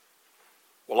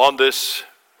Well, on this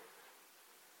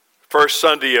first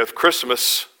Sunday of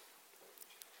Christmas,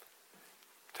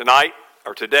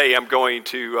 today, I'm going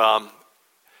to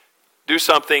do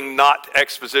something not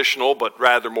expositional, but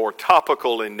rather more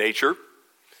topical in nature.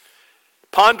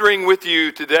 Pondering with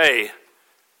you today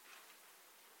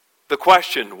the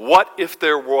question, what if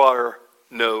there were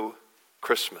no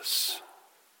Christmas?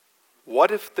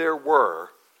 What if there were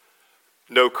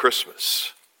no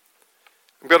Christmas?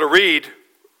 I'm going to read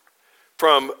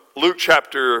from Luke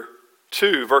chapter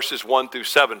 2, verses 1 through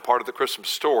 7, part of the Christmas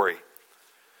story.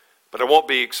 But I won't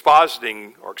be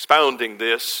expositing or expounding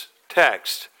this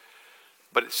text,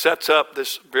 but it sets up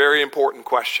this very important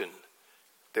question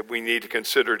that we need to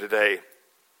consider today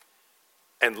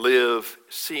and live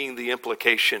seeing the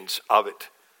implications of it.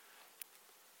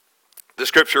 The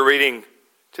scripture reading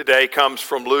today comes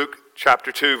from Luke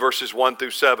chapter 2, verses 1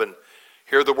 through 7.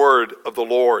 Hear the word of the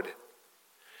Lord.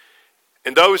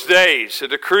 In those days, a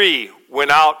decree went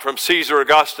out from Caesar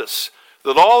Augustus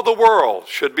that all the world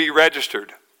should be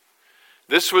registered.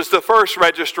 This was the first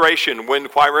registration when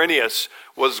Quirinius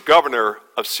was governor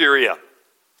of Syria.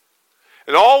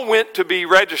 And all went to be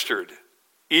registered,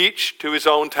 each to his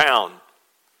own town.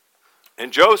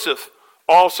 And Joseph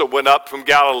also went up from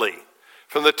Galilee,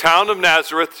 from the town of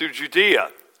Nazareth to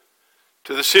Judea,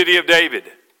 to the city of David,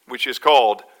 which is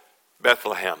called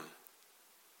Bethlehem,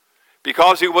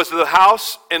 because he was of the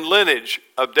house and lineage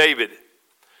of David,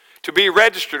 to be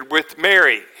registered with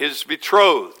Mary, his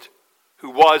betrothed, who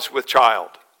was with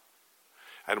child.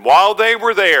 And while they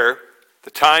were there, the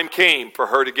time came for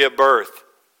her to give birth.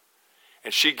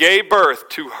 And she gave birth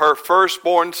to her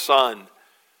firstborn son,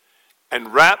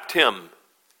 and wrapped him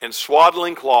in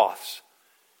swaddling cloths,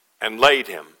 and laid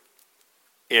him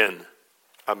in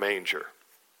a manger.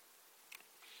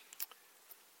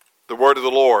 The word of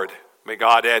the Lord. May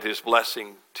God add his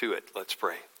blessing to it. Let's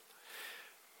pray.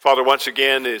 Father, once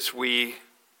again, as we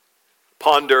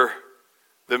ponder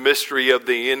the mystery of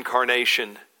the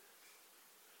incarnation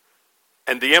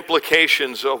and the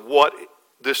implications of what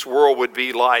this world would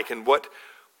be like and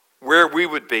where we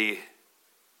would be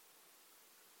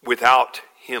without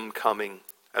him coming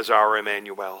as our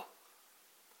Emmanuel.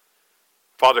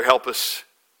 Father, help us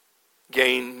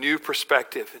gain new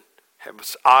perspective and have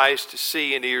us eyes to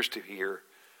see and ears to hear.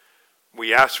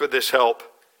 We ask for this help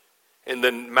in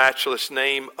the matchless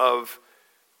name of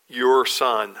your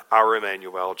Son, our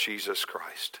Emmanuel, Jesus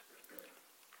Christ.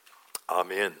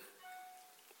 Amen.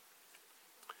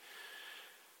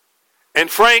 In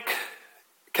Frank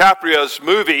Capra's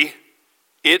movie,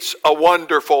 It's a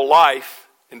Wonderful Life,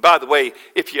 and by the way,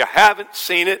 if you haven't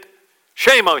seen it,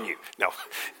 shame on you.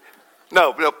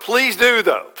 No, please do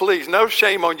though. Please, no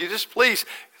shame on you. Just please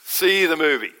see the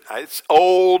movie. It's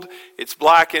old, it's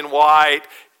black and white,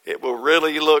 it will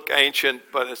really look ancient,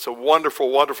 but it's a wonderful,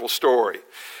 wonderful story.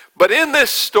 But in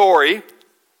this story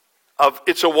of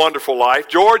It's a Wonderful Life,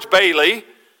 George Bailey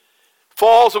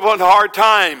falls upon hard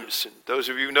times. And those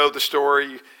of you who know the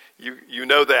story, you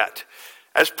know that.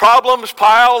 As problems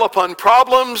pile upon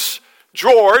problems,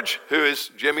 George, who is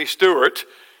Jimmy Stewart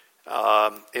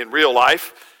in real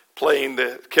life, playing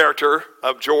the character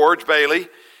of George Bailey,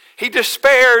 he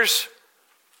despairs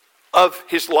of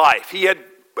his life. He had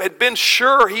been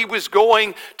sure he was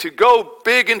going to go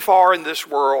big and far in this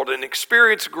world and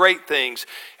experience great things.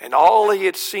 And all he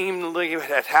had seemingly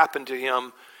had happened to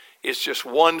him is just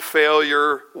one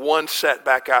failure, one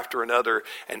setback after another.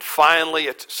 And finally,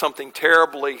 something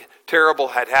terrible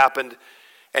had happened,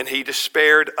 and he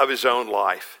despaired of his own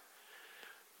life.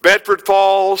 Bedford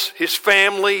Falls, his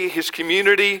family, his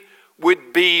community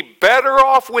would be better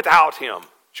off without him,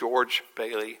 George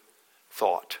Bailey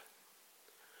thought.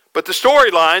 But the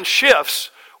storyline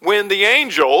shifts when the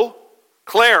angel,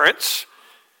 Clarence,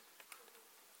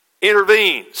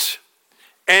 intervenes.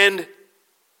 And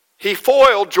he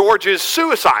foiled George's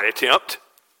suicide attempt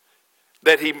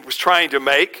that he was trying to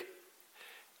make.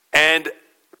 And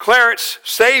Clarence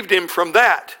saved him from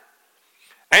that.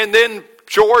 And then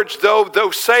George,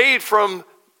 though saved from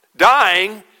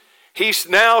dying, he's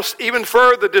now even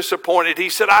further disappointed. He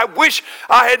said, I wish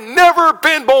I had never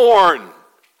been born.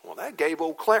 Well, that gave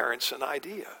old Clarence an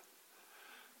idea.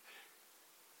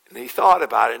 And he thought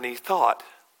about it, and he thought,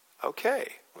 okay,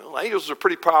 well, angels are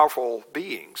pretty powerful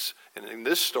beings. And in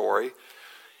this story,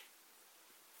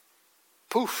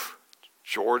 poof,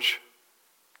 George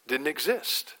didn't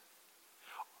exist.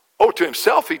 Oh, to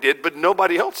himself he did, but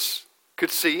nobody else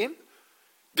could see him.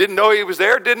 Didn't know he was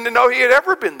there, didn't know he had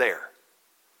ever been there.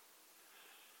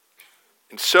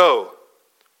 And so,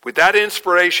 with that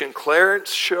inspiration,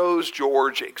 Clarence shows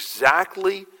George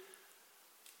exactly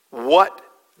what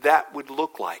that would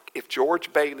look like if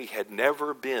George Bailey had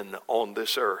never been on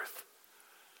this earth.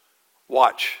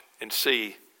 Watch and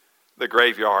see the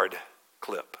graveyard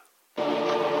clip. Are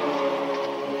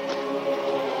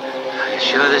you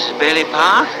sure this is Bailey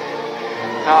Park?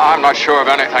 No, I'm not sure of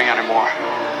anything anymore.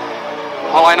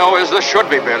 All I know is this should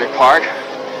be Bailey Park.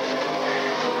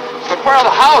 But where are the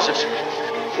houses?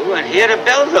 You weren't here to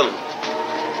build them.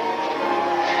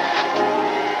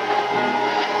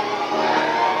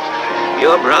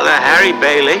 Your brother, Harry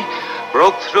Bailey,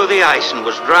 broke through the ice and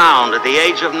was drowned at the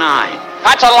age of 9.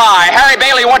 That's a lie. Harry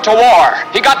Bailey went to war.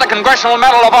 He got the Congressional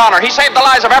Medal of Honor. He saved the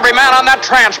lives of every man on that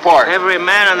transport. Every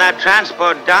man on that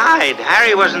transport died.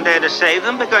 Harry wasn't there to save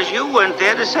them because you weren't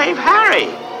there to save Harry.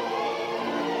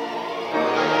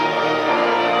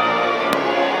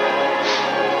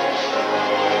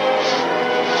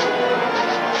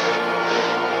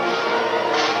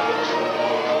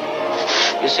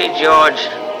 You see, George,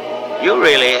 you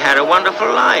really had a wonderful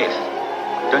life.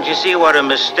 Don't you see what a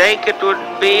mistake it would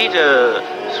be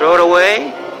to throw it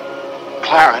away?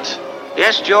 Clarence,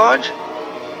 Yes, George?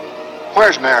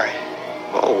 where's Mary?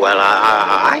 Oh, well,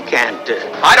 I can't...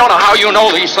 I don't know how you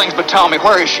know these things, but tell me,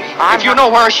 where is she? If you know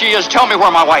where she is, tell me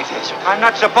where my wife is. I'm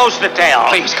not supposed to tell.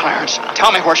 Please, Clarence,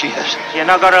 tell me where she is. You're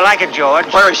not going to like it, George.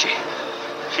 Where is she?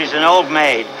 She's an old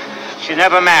maid. She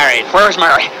never married. Where's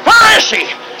Mary? Where is she?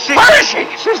 Where is she?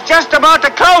 She's just about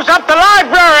to close up the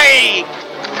library.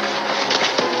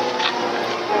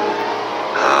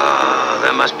 Oh,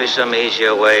 there must be some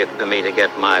easier way for me to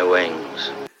get my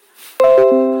wings.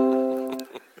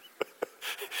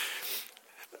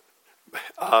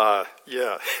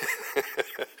 Yeah.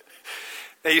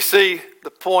 Now you see,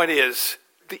 the point is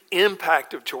the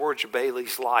impact of George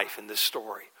Bailey's life in this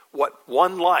story. What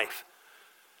one life,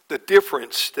 the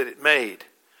difference that it made.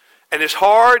 And as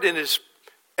hard and as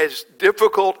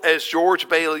difficult as George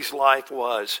Bailey's life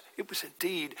was, it was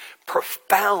indeed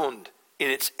profound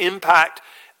in its impact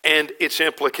and its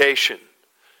implication.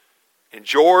 And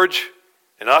George,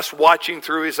 and us watching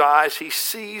through his eyes, he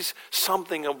sees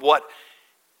something of what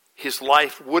his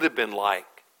life would have been like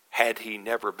had he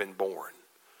never been born.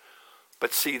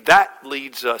 But see, that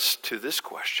leads us to this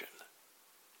question.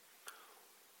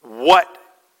 What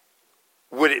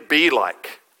would it be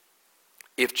like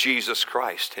if Jesus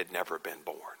Christ had never been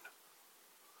born?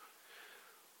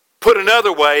 Put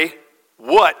another way,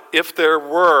 what if there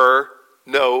were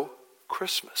no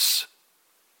Christmas?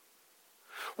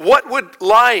 What would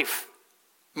life,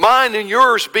 mine and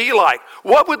yours, be like?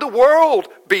 What would the world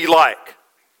be like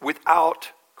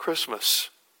without Christmas?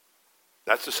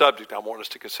 That's the subject I want us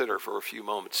to consider for a few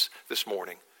moments this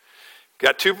morning.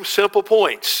 Got two simple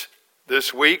points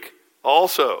this week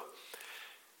also.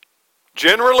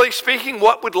 Generally speaking,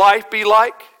 what would life be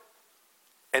like?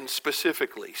 And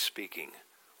specifically speaking,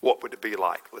 what would it be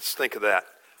like? Let's think of that,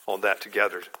 on that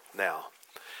together now.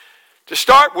 To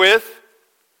start with,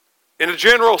 in a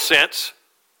general sense,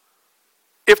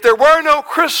 if there were no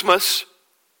Christmas,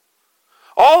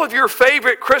 all of your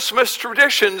favorite Christmas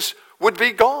traditions would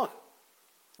be gone.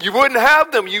 You wouldn't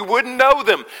have them. You wouldn't know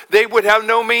them. They would have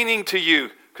no meaning to you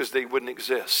because they wouldn't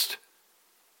exist.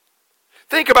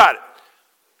 Think about it.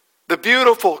 The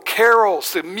beautiful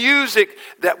carols, the music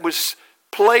that was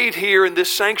played here in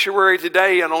this sanctuary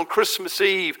today and on Christmas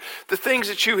Eve, the things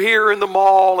that you hear in the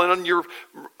mall and on your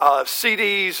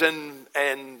CDs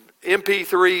and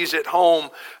MP3s at home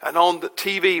and on the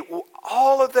TV,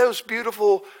 all of those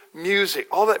beautiful music,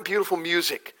 all that beautiful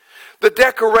music, the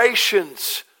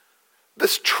decorations, the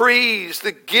trees,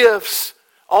 the gifts,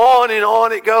 on and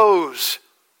on it goes.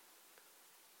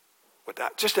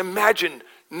 Just imagine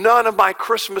none of my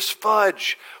Christmas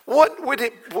fudge. What would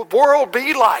the world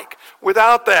be like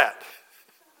without that?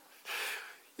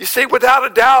 You see, without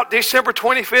a doubt, December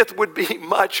 25th would be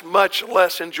much, much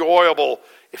less enjoyable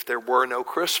if there were no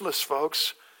Christmas,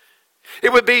 folks.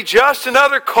 It would be just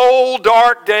another cold,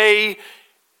 dark day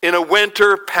in a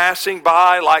winter passing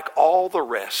by like all the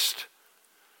rest.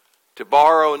 To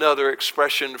borrow another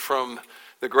expression from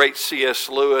the great C.S.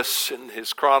 Lewis in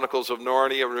his Chronicles of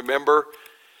Narnia, remember?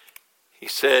 He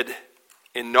said,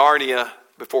 in Narnia,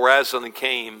 before Aslan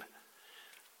came,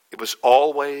 it was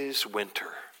always winter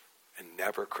and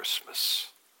never Christmas.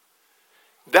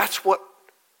 That's what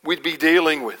we'd be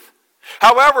dealing with.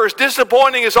 However, as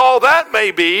disappointing as all that may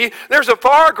be, there's a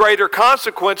far greater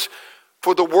consequence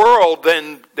for the world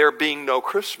than there being no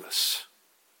Christmas.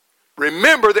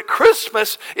 Remember that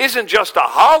Christmas isn't just a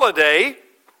holiday.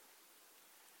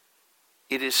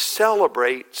 It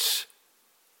celebrates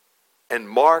and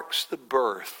marks the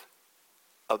birth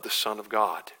of the Son of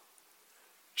God.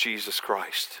 Jesus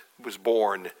Christ was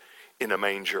born in a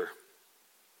manger.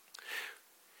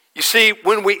 You see,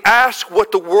 when we ask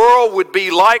what the world would be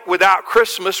like without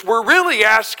Christmas, we're really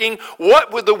asking,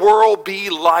 what would the world be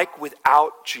like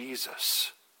without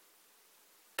Jesus?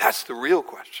 That's the real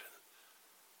question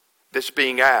that's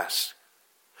being asked.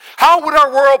 How would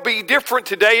our world be different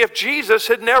today if Jesus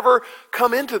had never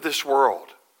come into this world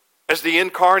as the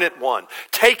incarnate one,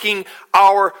 taking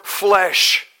our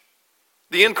flesh?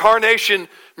 The incarnation,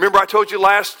 remember I told you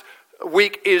last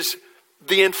week, is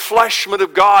the enfleshment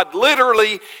of God.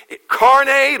 Literally,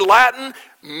 carne, Latin,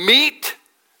 meat.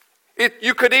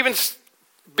 You could even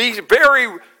be very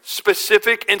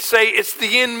specific and say it's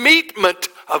the enmeatment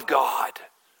of God.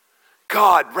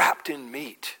 God wrapped in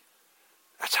meat.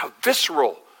 That's how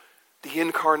visceral the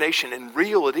incarnation and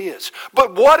real it is.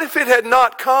 But what if it had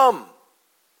not come?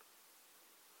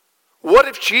 What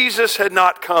if Jesus had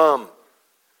not come?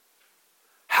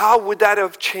 How would that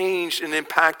have changed and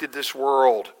impacted this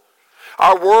world?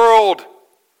 Our world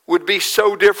would be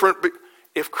so different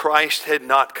if Christ had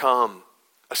not come.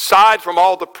 Aside from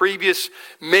all the previous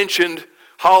mentioned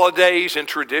holidays and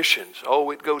traditions. Oh,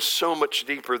 it goes so much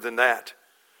deeper than that.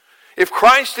 If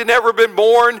Christ had never been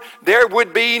born, there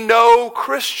would be no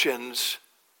Christians.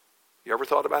 You ever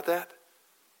thought about that?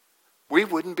 We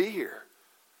wouldn't be here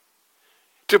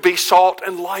to be salt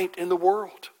and light in the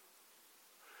world.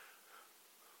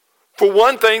 For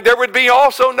one thing, there would be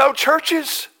also no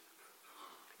churches.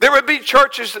 There would be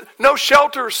churches, no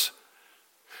shelters,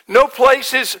 no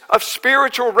places of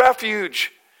spiritual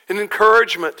refuge and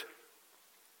encouragement.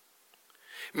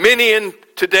 Many in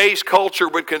today's culture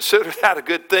would consider that a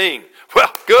good thing.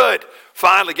 Well, good.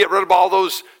 Finally, get rid of all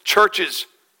those churches.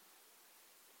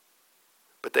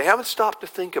 But they haven't stopped to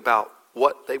think about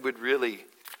what they would really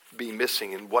be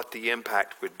missing and what the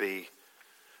impact would be.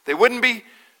 They would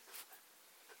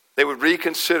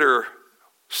reconsider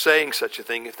saying such a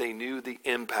thing if they knew the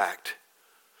impact.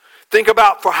 Think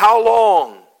about for how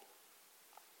long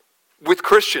with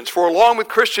Christians. For along with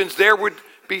Christians, there would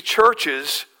be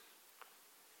churches.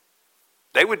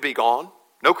 They would be gone.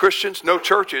 No Christians, no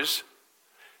churches.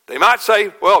 They might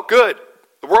say, well, good,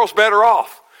 the world's better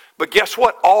off. But guess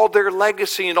what? All their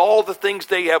legacy and all the things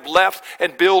they have left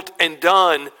and built and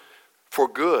done for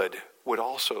good would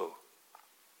also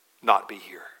not be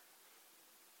here.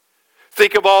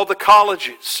 Think of all the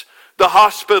colleges, the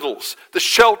hospitals, the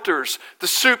shelters, the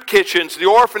soup kitchens, the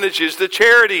orphanages, the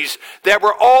charities that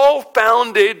were all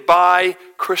founded by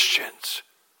Christians.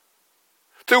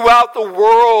 Throughout the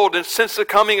world and since the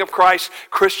coming of Christ,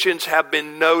 Christians have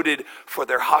been noted for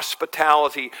their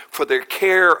hospitality, for their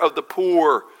care of the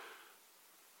poor,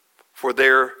 for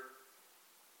their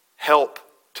help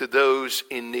to those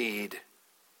in need.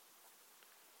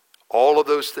 All of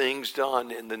those things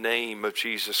done in the name of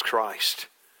Jesus Christ.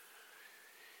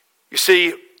 You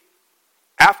see,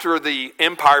 after the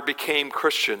empire became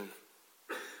Christian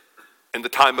in the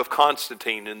time of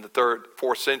Constantine in the 3rd,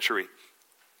 4th century,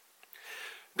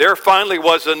 there finally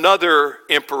was another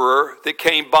emperor that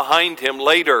came behind him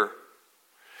later.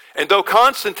 And though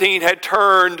Constantine had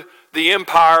turned the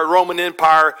empire, Roman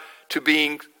Empire, to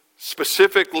being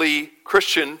specifically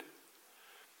Christian,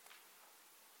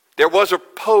 there was a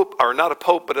pope, or not a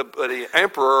pope, but an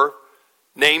emperor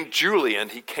named Julian.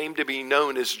 He came to be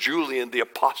known as Julian the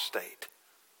Apostate.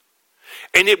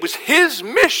 And it was his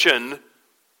mission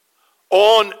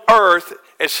on earth,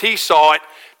 as he saw it,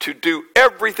 to do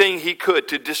everything he could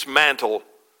to dismantle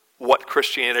what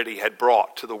Christianity had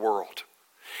brought to the world.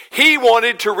 He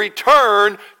wanted to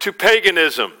return to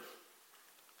paganism.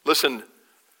 Listen,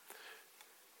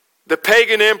 the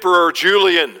pagan emperor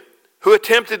Julian, who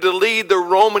attempted to lead the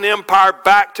Roman Empire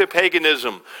back to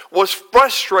paganism, was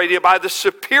frustrated by the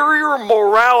superior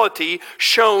morality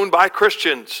shown by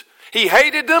Christians. He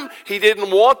hated them, he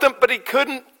didn't want them, but he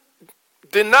couldn't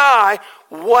deny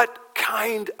what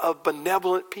kind of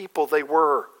benevolent people they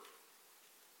were.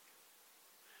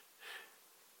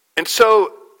 And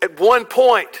so, at one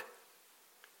point,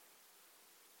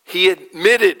 he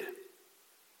admitted,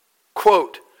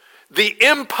 quote, the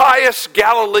impious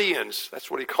Galileans,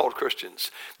 that's what he called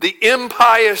Christians, the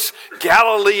impious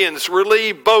Galileans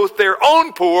relieve both their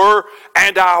own poor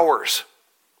and ours.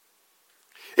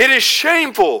 It is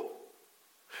shameful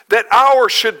that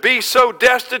ours should be so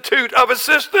destitute of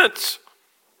assistance.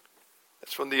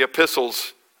 That's from the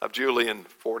epistles of Julian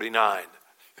 49.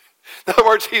 In other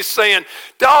words, he's saying,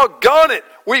 doggone it,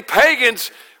 we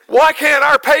pagans, why can't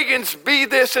our pagans be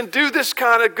this and do this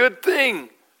kind of good thing?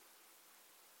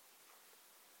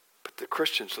 But the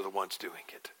Christians are the ones doing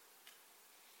it.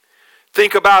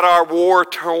 Think about our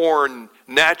war-torn,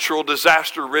 natural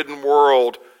disaster-ridden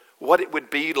world. what it would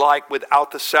be like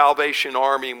without the Salvation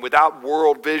Army and without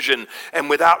World Vision and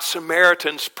without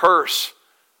Samaritan's Purse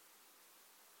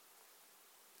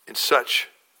and such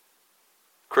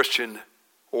Christian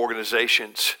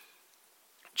organizations,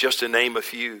 just to name a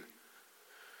few.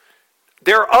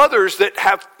 There are others that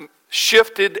have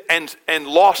shifted and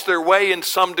lost their way in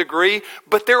some degree,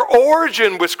 but their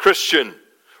origin was Christian.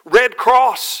 Red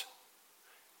Cross,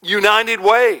 United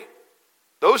Way.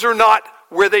 Those are not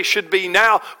where they should be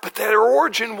now, but their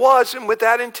origin was, and with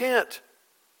that intent.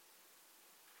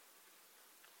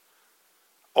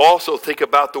 Also think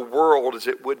about the world as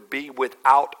it would be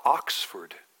without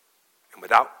Oxford, and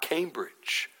without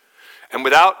Cambridge, and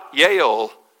without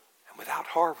Yale, and without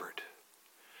Harvard.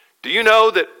 Do you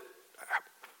know that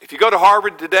if you go to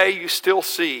Harvard today, you still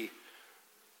see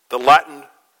the Latin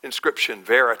inscription,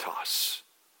 Veritas,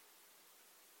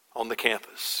 on the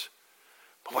campus?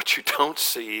 But what you don't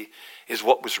see is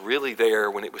what was really there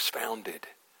when it was founded.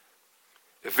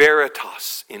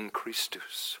 Veritas in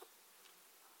Christus.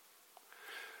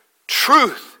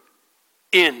 Truth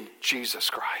in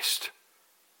Jesus Christ.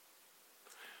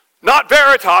 Not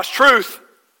Veritas, truth.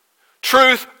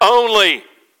 Truth only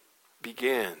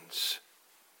begins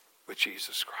with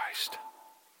Jesus Christ.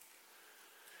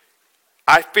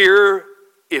 I fear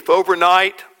if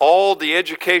overnight all the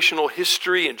educational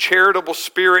history and charitable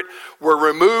spirit were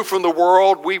removed from the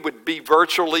world, we would be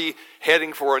virtually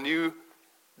heading for a new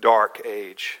dark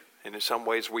age. And in some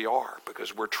ways we are,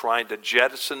 because we're trying to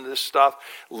jettison this stuff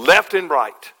left and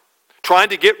right, trying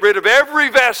to get rid of every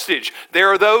vestige. There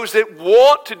are those that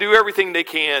want to do everything they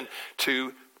can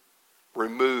to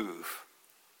remove,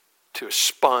 to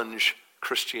expunge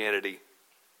Christianity.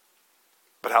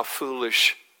 But how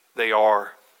foolish they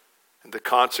are. And the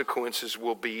consequences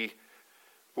will be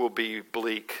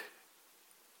bleak.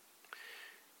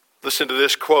 Listen to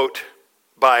this quote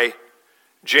by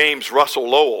James Russell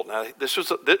Lowell. Now, this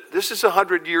is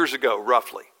 100 years ago,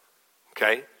 roughly.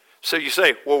 Okay? So you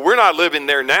say, well, we're not living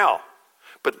there now.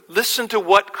 But listen to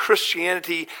what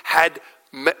Christianity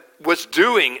was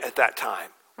doing at that time,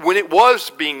 when it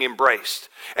was being embraced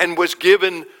and was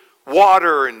given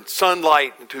water and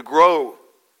sunlight to grow.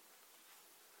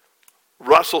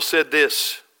 Russell said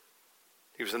this.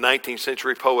 He was a 19th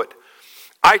century poet.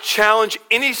 I challenge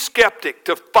any skeptic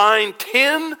to find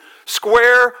 10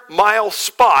 square mile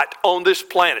spot on this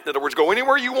planet. In other words, go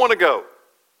anywhere you want to go,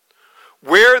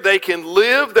 where they can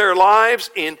live their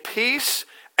lives in peace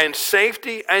and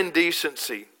safety and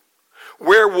decency,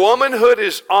 where womanhood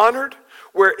is honored,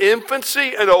 where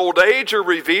infancy and old age are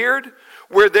revered,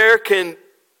 where they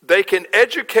can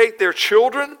educate their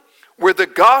children, where the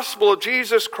gospel of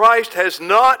Jesus Christ has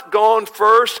not gone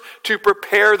first to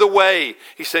prepare the way.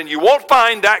 He's saying you won't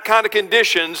find that kind of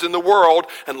conditions in the world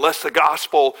unless the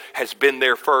gospel has been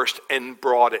there first and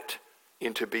brought it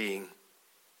into being.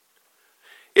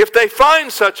 If they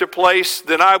find such a place,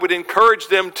 then I would encourage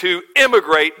them to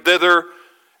immigrate thither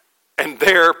and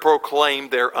there proclaim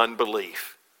their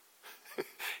unbelief.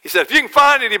 He said, if you can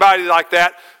find anybody like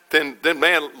that, then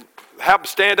man, have them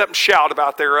stand up and shout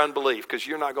about their unbelief, because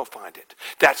you're not going to find it.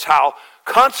 That's how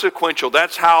consequential,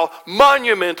 that's how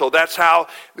monumental, that's how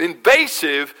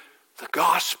invasive the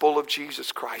gospel of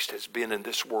Jesus Christ has been in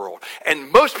this world.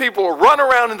 And most people run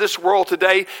around in this world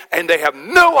today and they have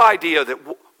no idea that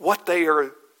what they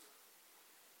are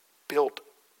built,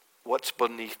 what's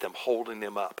beneath them, holding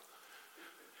them up.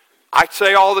 I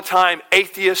say all the time,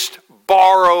 atheists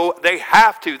borrow, they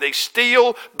have to. They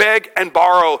steal, beg, and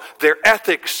borrow their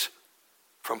ethics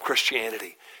from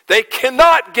Christianity. They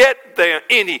cannot get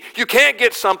any. You can't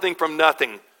get something from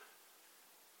nothing.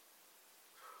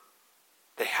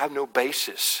 They have no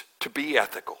basis to be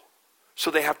ethical.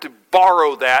 So they have to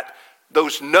borrow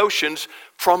those notions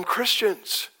from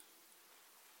Christians.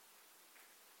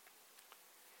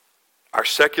 Our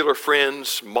secular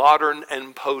friends, modern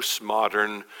and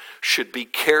postmodern, should be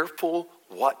careful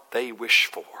what they wish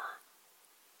for.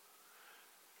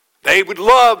 They would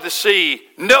love to see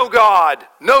no God,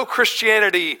 no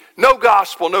Christianity, no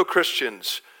gospel, no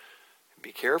Christians.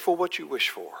 Be careful what you wish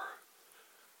for.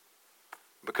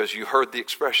 Because you heard the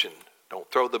expression, don't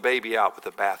throw the baby out with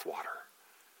the bathwater.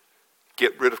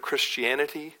 Get rid of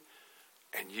Christianity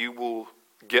and you will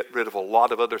get rid of a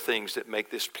lot of other things that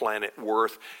make this planet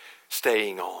worth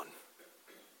staying on.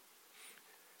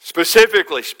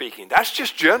 Specifically speaking, that's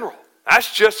just general.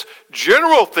 That's just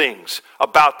general things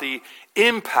about the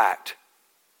impact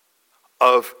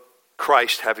of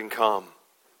Christ having come,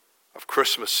 of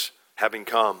Christmas having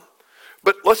come.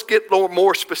 But let's get a little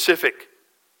more specific.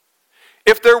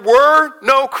 If there were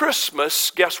no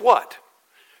Christmas, guess what?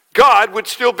 God would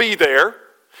still be there.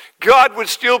 God would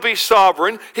still be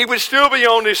sovereign. He would still be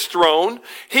on his throne.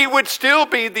 He would still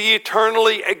be the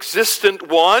eternally existent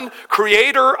one,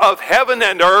 creator of heaven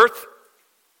and earth.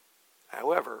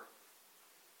 However,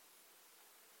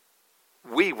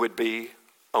 we would be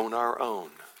on our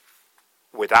own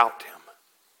without him,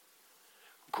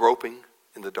 groping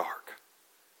in the dark.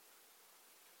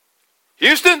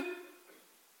 Houston,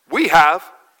 we have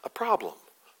a problem.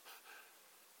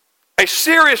 A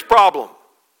serious problem.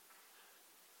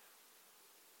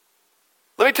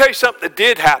 Let me tell you something that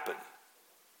did happen.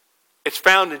 It's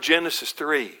found in Genesis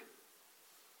 3.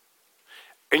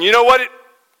 And you know what it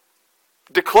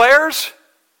declares?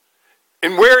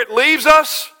 And where it leaves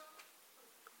us?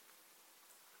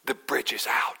 The bridge is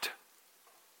out.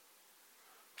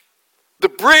 The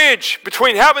bridge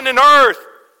between heaven and earth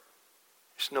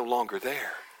is no longer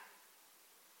there.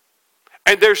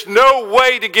 And there's no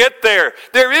way to get there.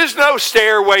 There is no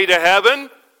stairway to heaven.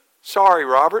 Sorry,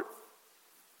 Robert.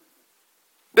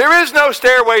 There is no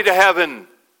stairway to heaven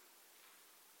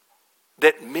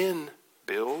that men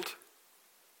build.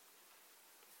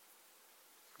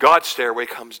 God's stairway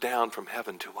comes down from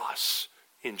heaven to us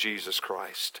in Jesus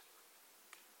Christ.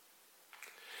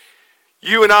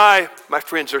 You and I, my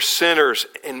friends, are sinners,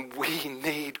 and we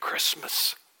need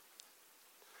Christmas.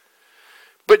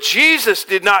 But Jesus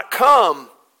did not come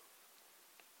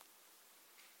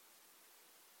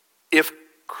if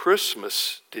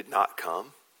Christmas did not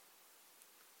come.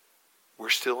 We're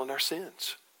still in our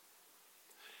sins.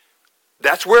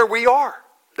 That's where we are.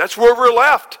 That's where we're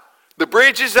left. The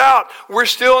bridge is out. We're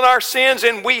still in our sins,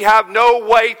 and we have no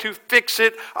way to fix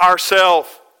it ourselves.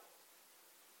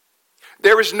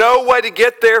 There is no way to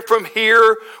get there from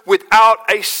here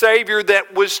without a Savior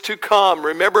that was to come.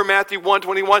 Remember Matthew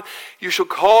 1:21? You shall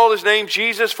call his name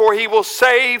Jesus, for he will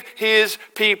save his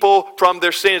people from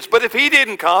their sins. But if he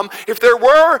didn't come, if there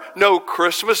were no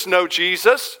Christmas, no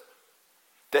Jesus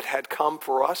that had come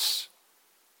for us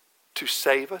to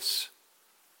save us,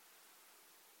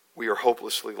 we are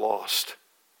hopelessly lost.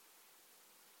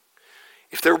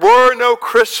 If there were no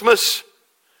Christmas,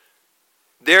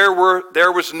 there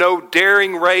was no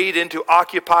daring raid into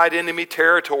occupied enemy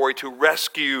territory to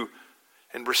rescue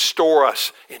and restore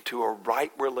us into a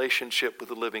right relationship with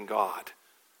the living God.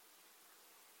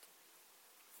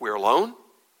 We're alone,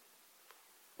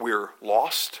 we're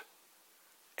lost,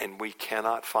 and we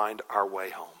cannot find our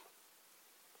way home.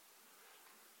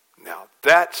 Now,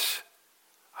 that's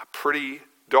a pretty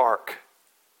dark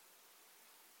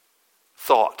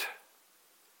thought.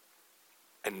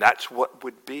 And that's what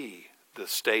would be the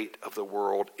state of the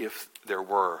world if there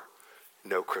were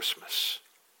no Christmas.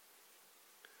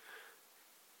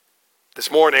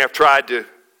 This morning I've tried to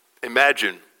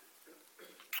imagine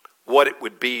what it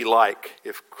would be like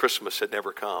if Christmas had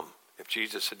never come, if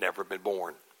Jesus had never been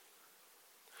born.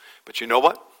 But you know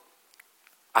what?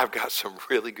 I've got some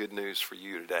really good news for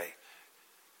you today.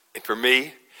 And for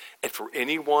me, and for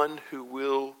anyone who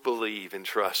will believe and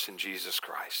trust in Jesus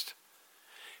Christ.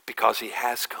 Because he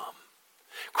has come.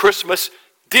 Christmas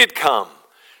did come.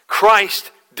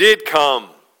 Christ did come.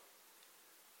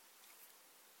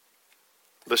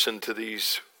 Listen to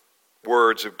these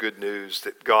words of good news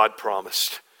that God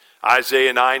promised.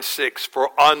 Isaiah 9:6,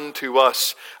 for unto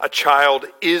us a child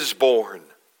is born.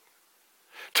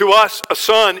 To us a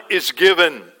son is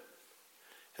given.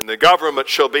 And the government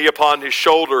shall be upon his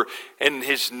shoulder, and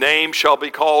his name shall be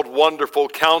called Wonderful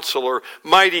Counselor,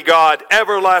 Mighty God,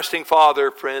 Everlasting Father,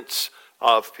 Prince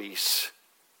of Peace.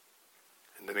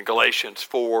 And then in Galatians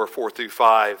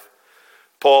 4:4-5,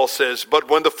 Paul says, but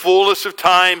when the fullness of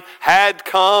time had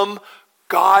come,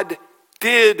 God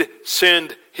did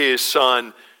send his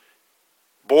Son,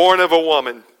 born of a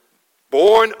woman,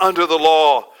 born under the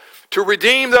law, to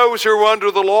redeem those who are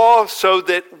under the law, so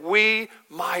that we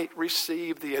might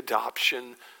receive the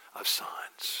adoption of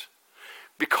sons.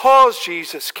 Because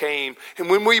Jesus came, and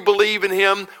when we believe in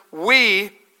him,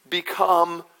 we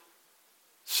become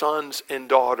sons and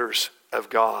daughters of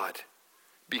God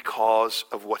because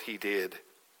of what he did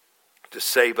to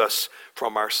save us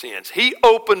from our sins. He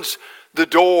opens the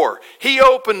door. He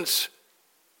opens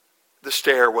the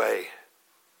stairway.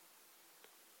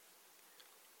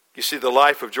 You see, the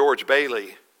life of George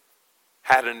Bailey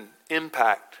had an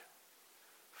impact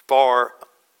far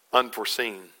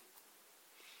unforeseen.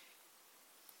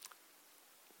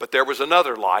 But there was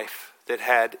another life that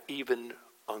had even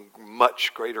a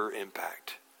much greater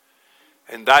impact.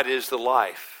 And that is the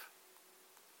life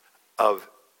of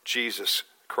Jesus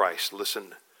Christ.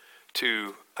 Listen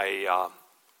to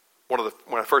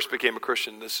when I first became a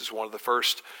Christian, this is one of the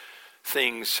first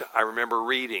things I remember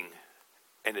reading.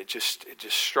 And it just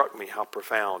struck me how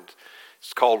profound.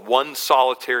 It's called One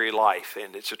Solitary Life,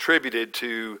 and it's attributed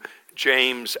to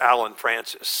James Allan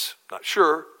Francis. Not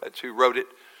sure that's who wrote it,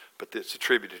 but it's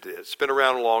attributed to it. It's been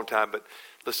around a long time, but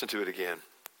listen to it again.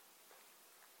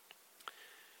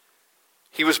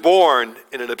 He was born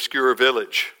in an obscure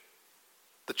village,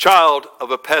 the child of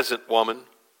a peasant woman.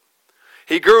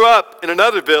 He grew up in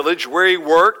another village where he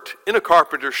worked in a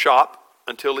carpenter's shop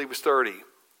until he was 30.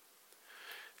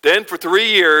 Then for 3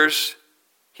 years,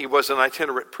 he was an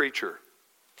itinerant preacher.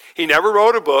 He never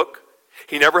wrote a book.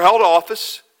 He never held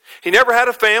office. He never had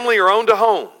a family or owned a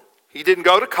home. He didn't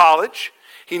go to college.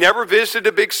 He never visited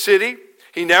a big city.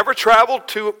 He never traveled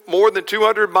to more than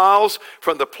 200 miles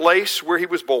from the place where he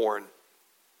was born.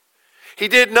 He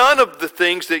did none of the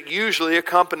things that usually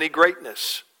accompany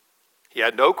greatness. He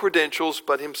had no credentials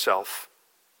but himself.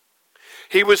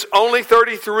 He was only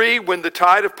 33 when the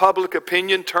tide of public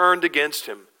opinion turned against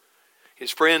him.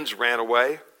 His friends ran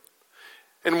away,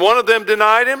 and one of them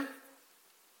denied him.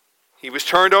 He was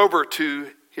turned over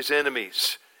to his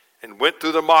enemies and went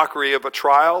through the mockery of a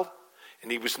trial,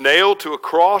 and he was nailed to a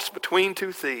cross between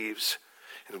two thieves.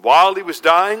 And while he was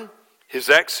dying, his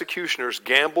executioners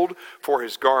gambled for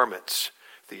his garments,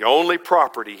 the only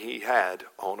property he had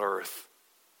on earth.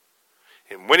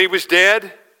 And when he was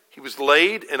dead, he was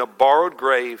laid in a borrowed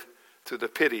grave through the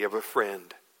pity of a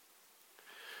friend.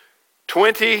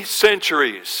 20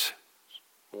 centuries,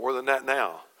 more than that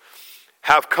now,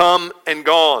 have come and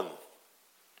gone.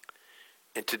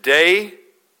 And today,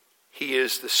 he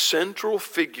is the central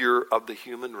figure of the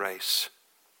human race.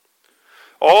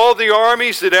 All the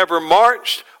armies that ever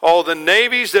marched, all the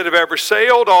navies that have ever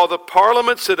sailed, all the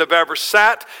parliaments that have ever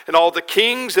sat, and all the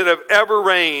kings that have ever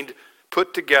reigned,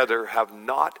 put together, have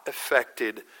not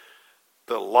affected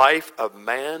the life of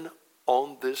man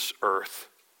on this earth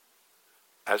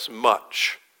as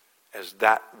much as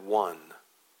that one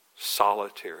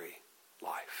solitary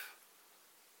life.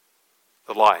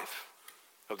 The life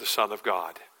of the Son of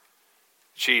God,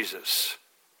 Jesus,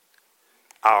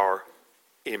 our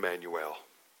Emmanuel.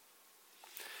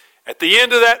 At the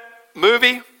end of that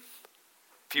movie,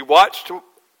 if you watched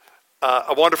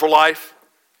A Wonderful Life,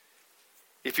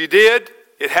 if you did,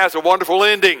 it has a wonderful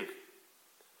ending.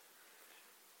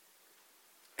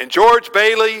 And George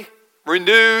Bailey,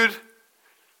 renewed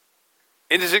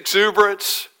in his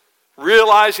exuberance,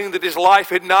 realizing that his life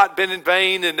had not been in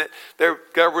vain and that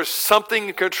there was something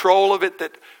in control of it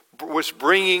that was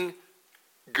bringing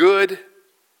good,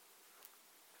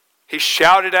 he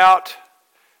shouted out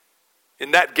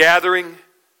in that gathering,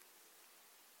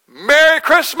 "Merry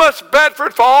Christmas,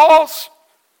 Bedford Falls!"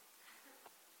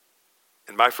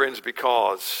 And my friends,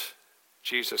 because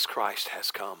Jesus Christ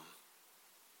has come,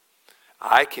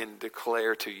 I can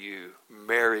declare to you,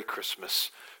 Merry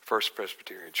Christmas, First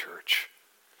Presbyterian Church.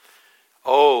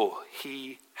 Oh,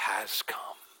 he has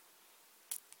come.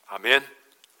 Amen.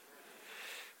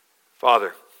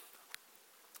 Father,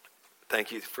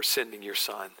 thank you for sending your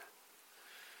Son.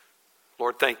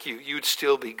 Lord, thank you. You'd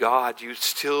still be God. You'd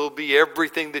still be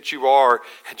everything that you are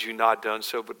had you not done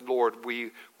so. But Lord,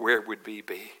 where would we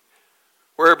be?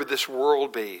 Where would this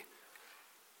world be,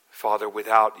 Father,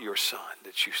 without your Son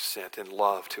that you sent in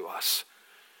love to us?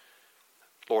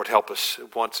 Lord, help us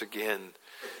once again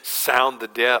sound the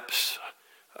depths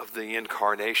of the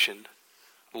incarnation.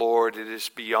 Lord, it is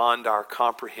beyond our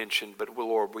comprehension, but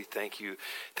Lord, we thank you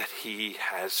that he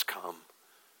has come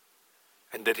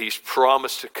and that he's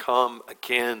promised to come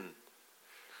again.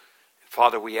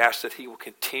 Father, we ask that he will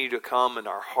continue to come in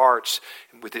our hearts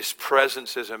with his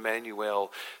presence as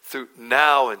Emmanuel through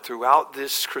now and throughout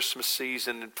this Christmas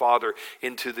season, and Father,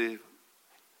 into the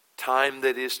time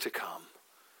that is to come.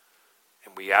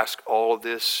 And we ask all of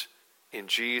this in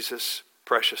Jesus'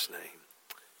 precious name.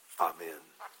 Amen.